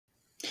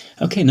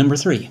Okay, number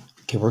 3.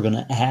 Okay, we're going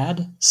to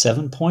add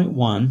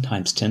 7.1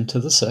 times 10 to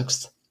the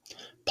 6th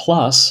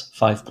plus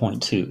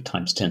 5.2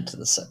 times 10 to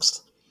the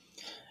 6th.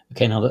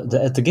 Okay, now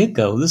at the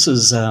get-go, this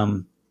is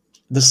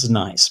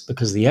nice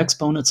because the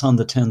exponents on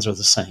the tens are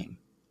the same.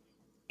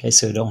 Okay,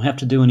 so we don't have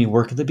to do any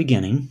work at the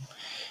beginning.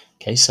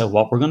 Okay, so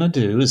what we're going to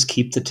do is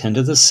keep the 10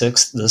 to the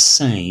 6th the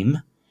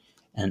same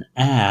and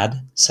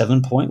add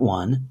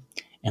 7.1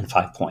 and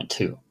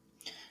 5.2.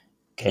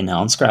 Okay,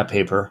 now on scrap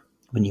paper,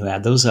 when you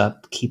add those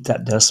up, keep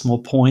that decimal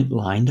point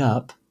lined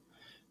up.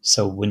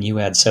 So when you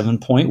add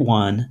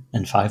 7.1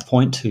 and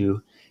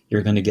 5.2,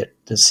 you're going to get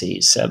to see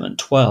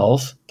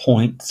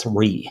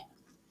 712.3.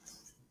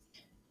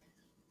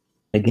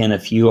 Again,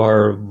 if you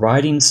are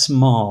writing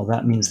small,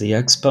 that means the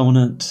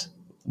exponent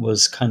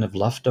was kind of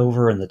left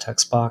over in the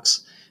text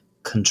box.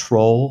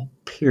 Control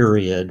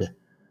period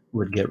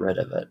would get rid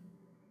of it.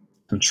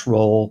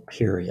 Control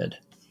period.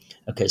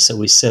 Okay, so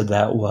we said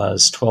that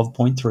was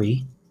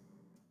 12.3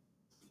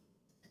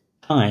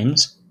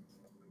 times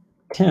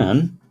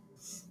 10.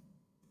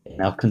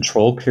 Now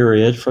control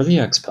period for the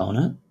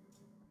exponent,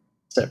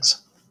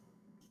 6.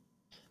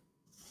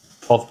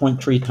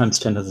 12.3 times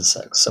 10 to the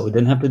 6. So we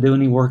didn't have to do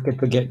any work at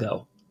the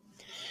get-go.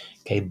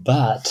 Okay,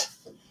 but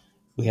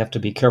we have to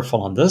be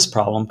careful on this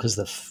problem because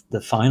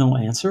the final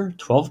answer,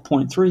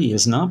 12.3,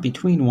 is not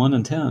between 1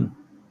 and 10.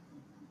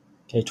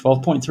 Okay,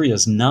 12.3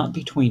 is not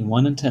between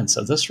 1 and 10,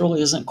 so this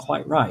really isn't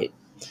quite right.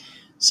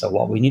 So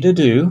what we need to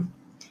do,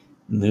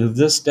 move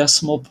this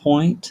decimal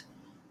point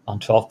on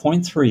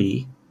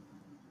 12.3,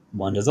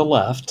 1 to the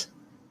left,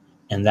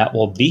 and that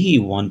will be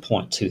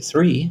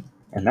 1.23,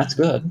 and that's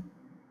good.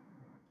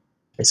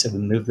 Okay, so we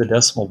move the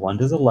decimal 1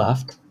 to the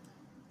left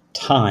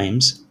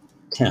times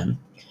 10.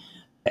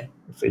 Okay,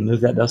 if we move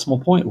that decimal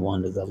point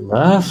 1 to the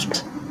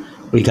left,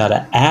 we got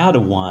to add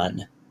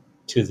 1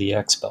 to the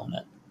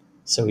exponent.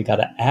 So we got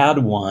to add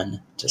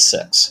 1 to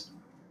 6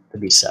 to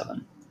be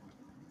 7.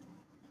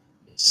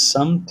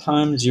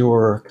 Sometimes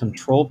your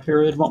control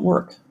period won't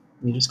work.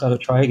 You just got to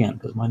try again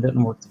because mine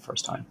didn't work the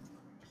first time.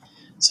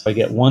 So I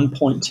get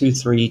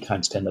 1.23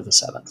 times 10 to the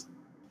 7th.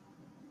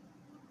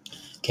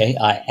 Okay,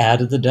 I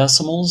added the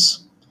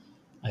decimals.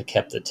 I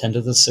kept the 10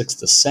 to the 6th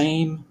the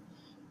same,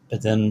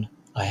 but then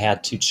I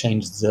had to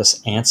change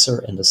this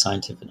answer into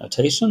scientific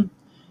notation.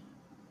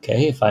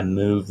 Okay, if I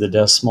move the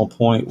decimal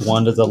point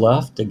 1 to the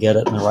left to get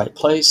it in the right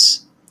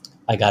place,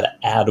 I got to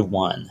add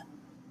 1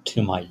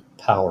 to my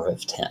power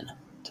of 10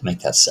 to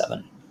make that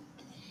 7.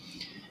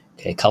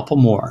 Okay, a couple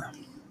more.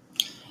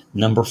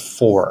 Number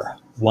 4,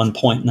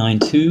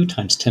 1.92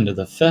 times 10 to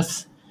the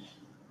 5th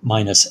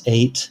minus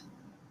 8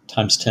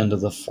 times 10 to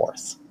the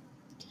 4th.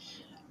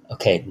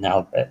 Okay,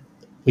 now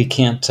we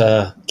can't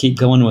keep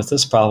going with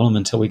this problem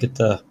until we get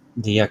the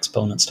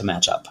exponents to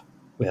match up.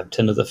 We have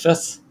 10 to the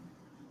 5th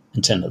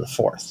and 10 to the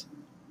 4th.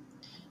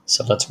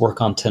 So let's work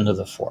on 10 to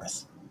the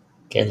 4th.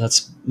 Okay,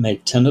 let's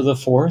make 10 to the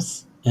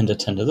 4th into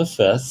 10 to the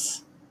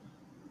 5th.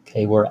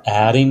 Okay, we're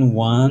adding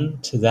 1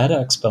 to that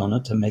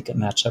exponent to make it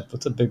match up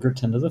with the bigger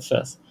 10 to the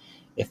 5th.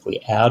 If we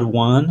add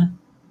 1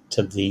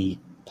 to the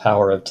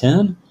power of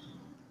 10,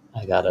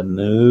 I got to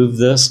move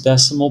this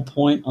decimal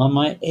point on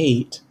my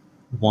 8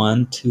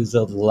 1 to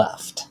the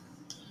left.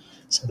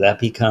 So that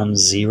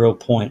becomes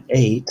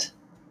 0.8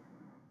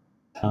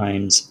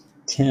 times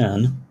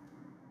 10,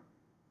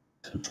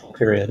 control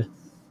period,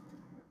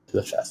 to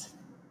the 5th.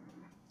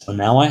 So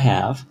now I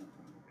have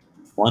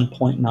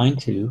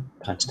 1.92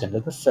 times 10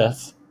 to the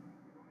 5th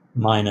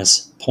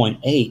minus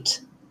 0.8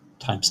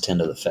 times 10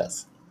 to the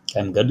 5th. Okay,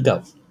 I'm good to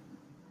go.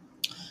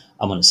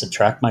 I'm going to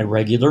subtract my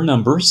regular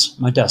numbers,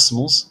 my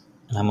decimals,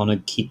 and I'm going to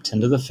keep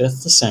 10 to the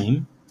 5th the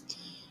same.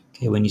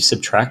 Okay, when you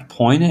subtract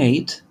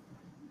 0.8,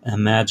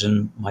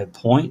 imagine my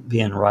point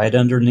being right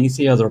underneath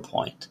the other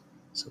point.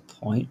 So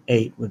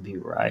 0.8 would be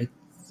right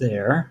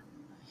there.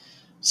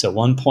 So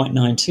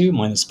 1.92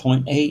 minus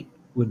 0.8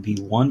 would be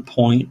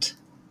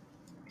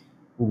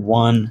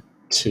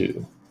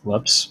 1.12.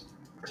 Whoops,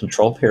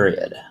 control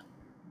period.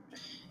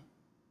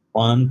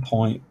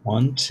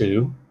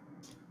 1.12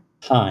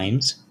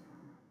 times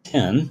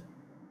 10,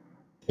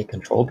 a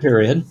control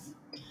period,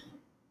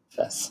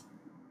 fifth.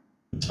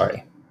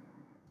 Sorry,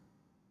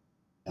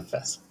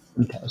 fifth.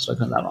 Okay, I was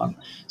looking at that wrong.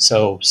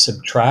 So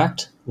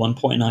subtract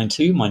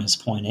 1.92 minus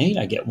 0.8,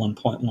 I get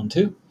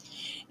 1.12,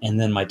 and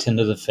then my 10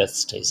 to the 5th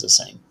stays the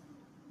same.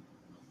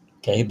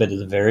 Okay, but at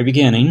the very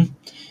beginning,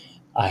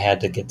 I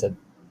had to get the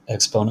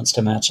exponents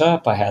to match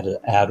up. I had to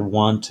add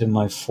 1 to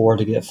my 4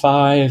 to get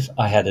 5.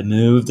 I had to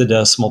move the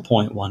decimal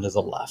point 1 to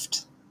the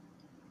left.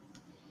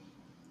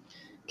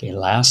 Okay,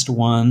 last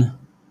one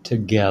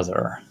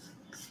together.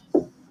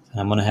 And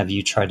I'm going to have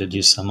you try to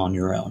do some on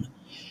your own.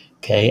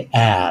 Okay,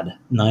 add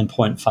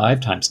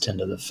 9.5 times 10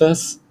 to the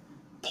 5th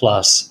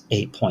plus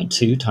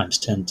 8.2 times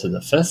 10 to the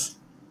 5th.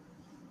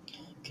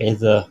 Okay,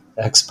 the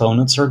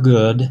exponents are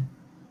good.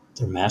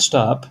 They're matched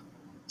up.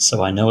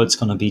 So I know it's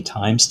going to be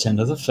times 10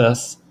 to the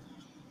 5th.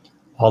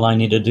 All I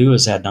need to do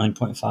is add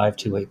 9.5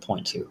 to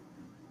 8.2.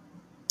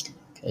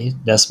 Okay,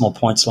 decimal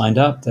points lined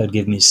up. That would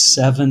give me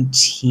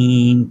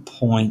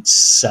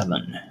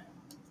 17.7.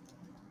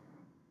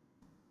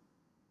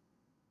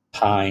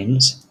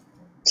 times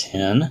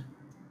 10,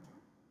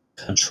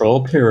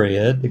 control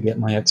period to get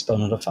my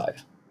exponent of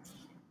 5.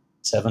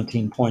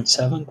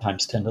 17.7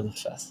 times 10 to the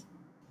 5th.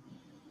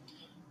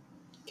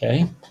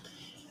 Okay,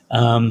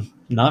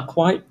 not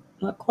quite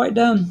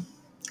done.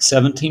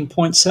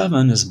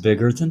 17.7 is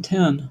bigger than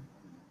 10.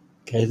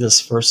 Okay, this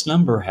first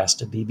number has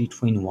to be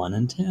between 1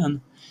 and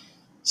 10.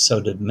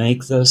 So to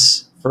make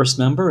this first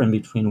number in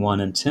between 1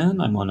 and 10,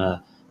 I'm going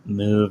to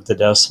move the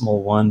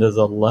decimal 1 to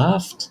the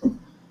left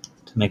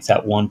to make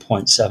that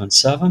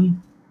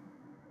 1.77.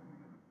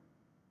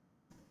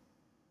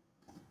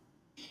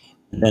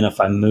 And then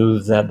if I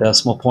move that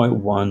decimal point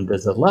 1 to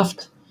the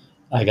left,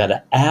 I got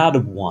to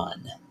add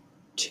 1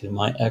 to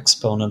my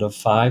exponent of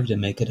 5 to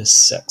make it a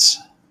 6.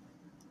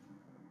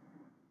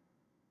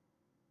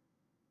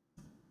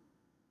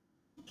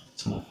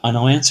 So my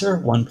final answer,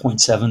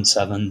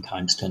 1.77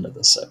 times 10 to the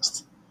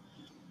 6th.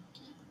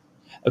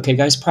 Okay,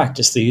 guys,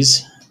 practice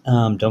these.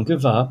 Don't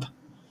give up.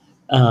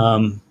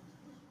 On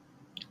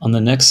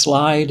the next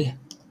slide,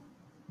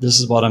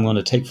 this is what I'm going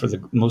to take for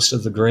the most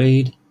of the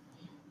grade.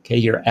 Okay,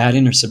 you're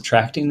adding or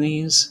subtracting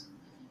these,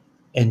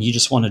 and you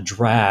just want to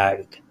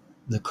drag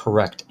the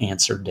correct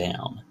answer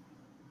down.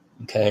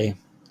 Okay,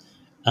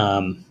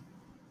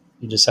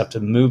 you just have to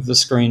move the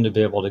screen to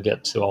be able to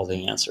get to all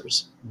the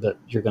answers, but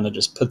you're going to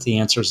just put the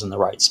answers in the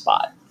right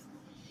spot.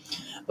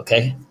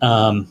 Okay,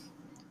 the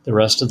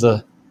rest of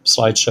the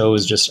slideshow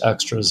is just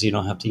extras you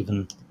don't have to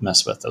even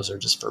mess with. Those are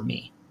just for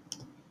me.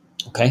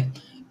 Okay,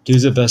 do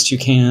the best you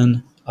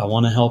can. I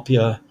want to help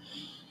you.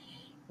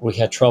 We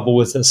had trouble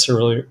with this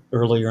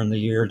earlier in the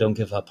year. Don't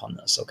give up on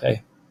this,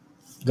 okay?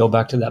 Go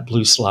back to that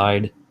blue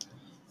slide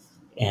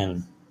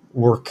and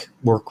work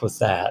with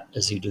that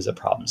as you do the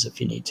problems if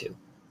you need to.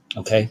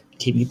 Okay?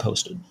 Keep me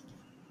posted.